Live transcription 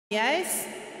Yes,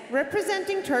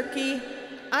 representing Turkey,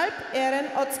 Alp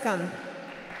Eren Ozkan.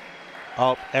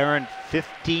 Alp Eren,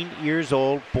 15 years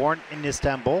old, born in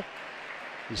Istanbul.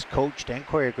 He's coached and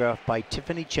choreographed by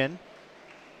Tiffany Chen.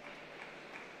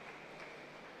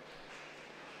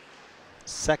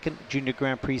 Second Junior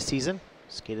Grand Prix season,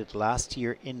 skated last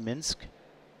year in Minsk.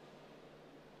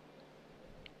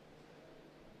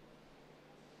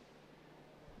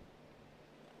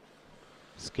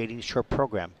 Skating short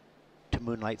program to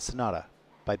Moonlight Sonata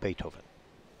by Beethoven.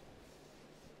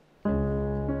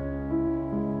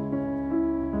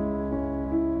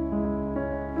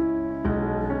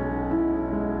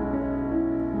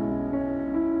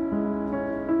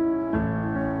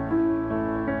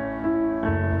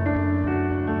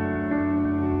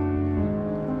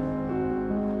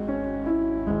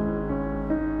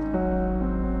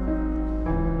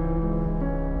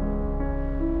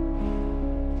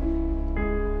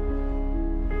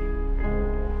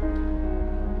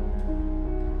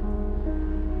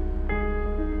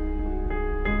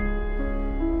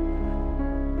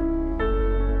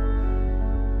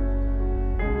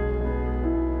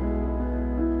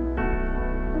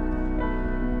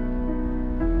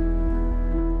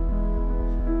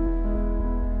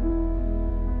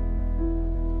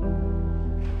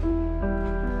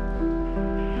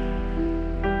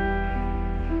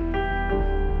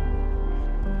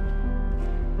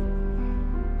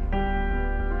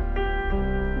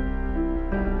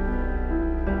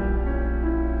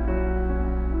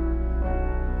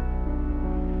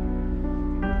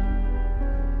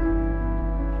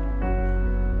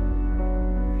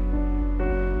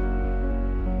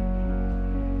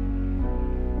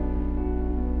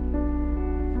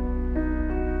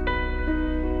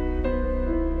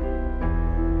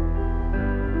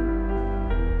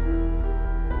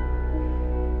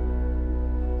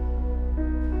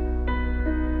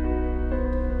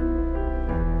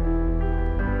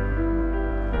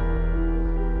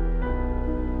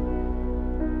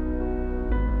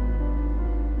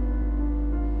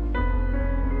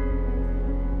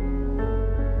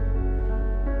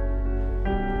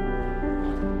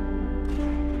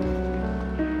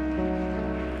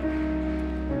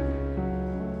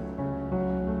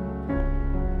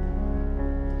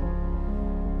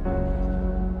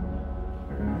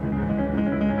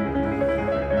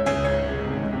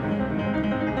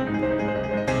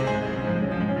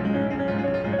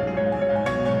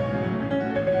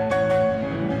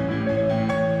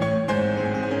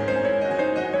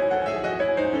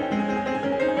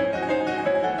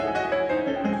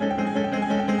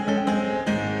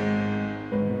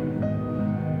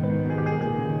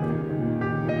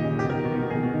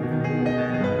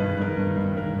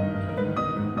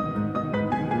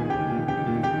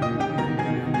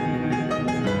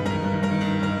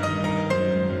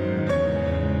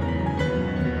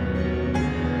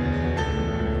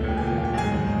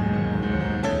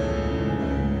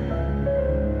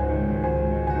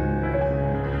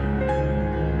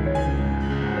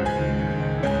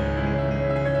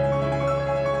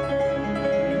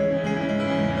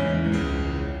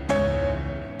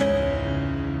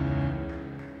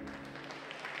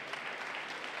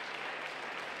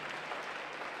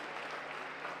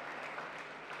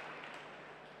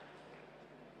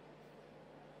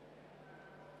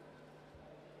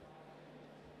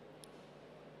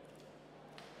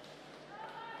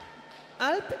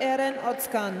 Alp Eren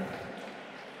Ozkan.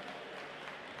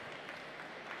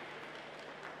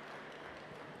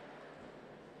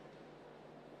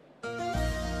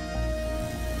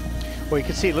 Well, you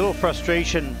can see a little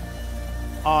frustration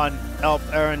on Alp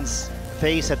Eren's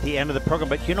face at the end of the program,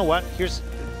 but you know what? Here's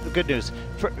the good news.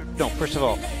 First of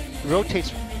all, he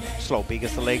rotates slow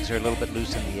because the legs are a little bit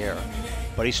loose in the air,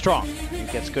 but he's strong. He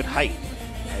gets good height.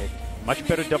 Much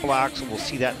better double axle. We'll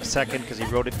see that in a second because he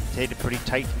rotated pretty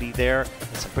tightly there.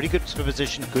 It's a pretty good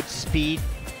position, good speed.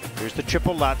 Here's the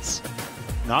triple Lutz.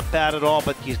 Not bad at all,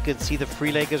 but you can see the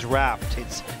free leg is wrapped.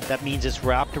 That means it's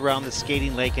wrapped around the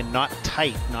skating leg and not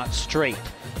tight, not straight.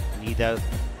 You need the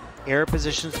air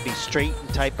positions to be straight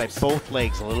and tight by both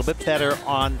legs. A little bit better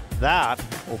on that,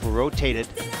 over rotated.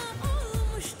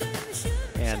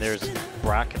 And there's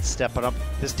bracket stepping up.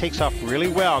 This takes off really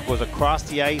well, goes across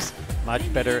the ice.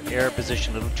 Much better air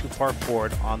position, a little too far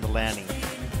forward on the landing.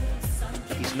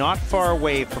 He's not far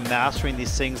away from mastering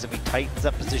these things if he tightens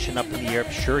that position up in the air.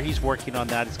 I'm sure he's working on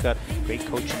that. He's got great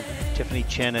coaching, Tiffany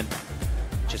Chen, and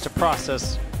just a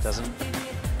process. Doesn't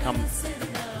come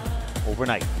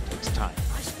overnight. It takes time.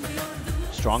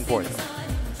 Strong board though.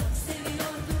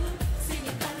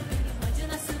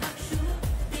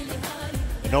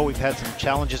 I know we've had some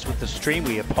challenges with the stream.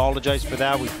 We apologize for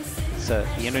that. It's the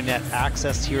internet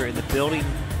access here in the building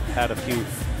had a few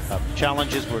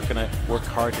challenges. We're going to work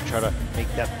hard to try to make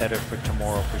that better for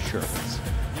tomorrow for sure.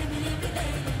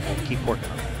 We'll keep working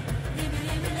on it.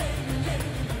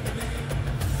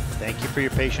 Thank you for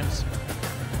your patience.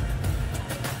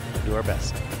 We'll do our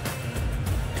best.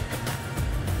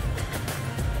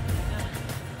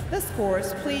 The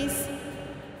scores, please.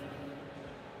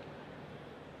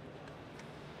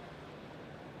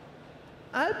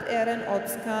 Alp Eren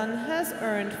Ozkan has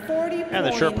earned 40 and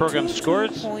the short program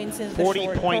scores points in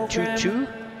 40.22.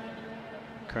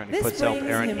 Currently puts Alp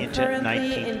Eren into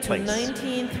 19th place.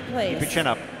 19th place. Keep your chin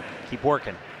up. Keep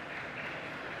working.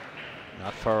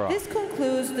 Not far off. This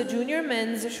concludes the junior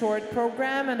men's short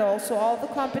program and also all the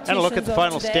competitions. And a look at the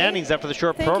final standings after the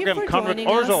short program. Conrad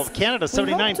Orzol of Canada,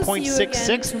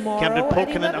 79.66. Camden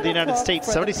Pulkkinen of the United States,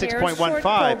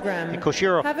 76.15. And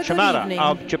Koshiro Shimada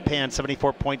of Japan,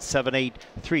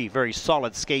 74.783. Very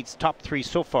solid skates, top 3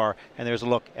 so far. And there's a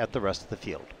look at the rest of the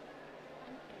field.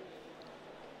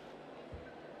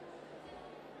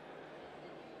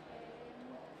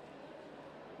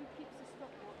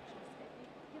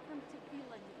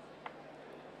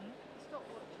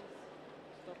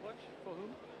 For whom?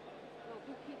 Well,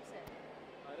 who keeps it?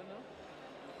 I don't know.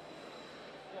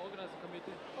 We'll organize a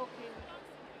committee. Okay.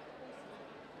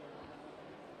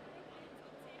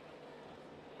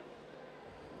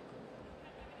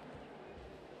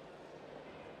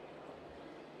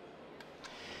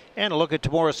 And a look at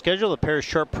tomorrow's schedule. The pair's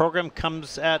short program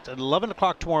comes at 11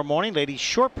 o'clock tomorrow morning. Ladies'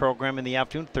 short program in the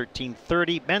afternoon,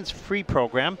 13:30. Men's free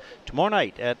program tomorrow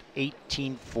night at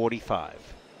 18:45.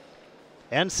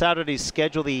 And Saturday's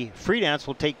schedule, the free dance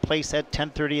will take place at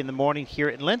 10:30 in the morning here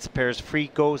in Lintz. Pairs free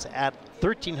goes at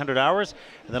 1300 hours.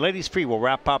 And the ladies free will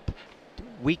wrap up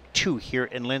week 2 here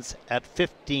in Lintz at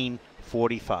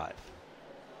 15:45.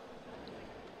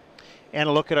 And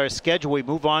a look at our schedule. We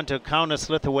move on to Kaunas,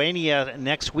 Lithuania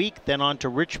next week, then on to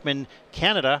Richmond,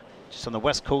 Canada, just on the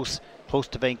west coast, close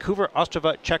to Vancouver,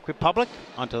 Ostrava, Czech Republic,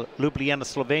 onto Ljubljana,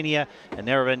 Slovenia, and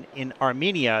Yerevan in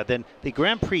Armenia. Then the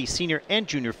Grand Prix senior and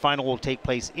junior final will take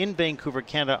place in Vancouver,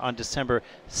 Canada on December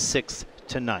 6th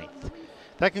to 9th.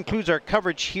 That concludes our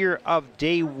coverage here of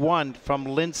day 1 from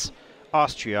Linz,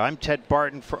 Austria. I'm Ted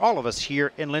Barton. For all of us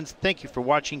here in Linz, thank you for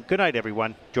watching. Good night,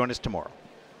 everyone. Join us tomorrow.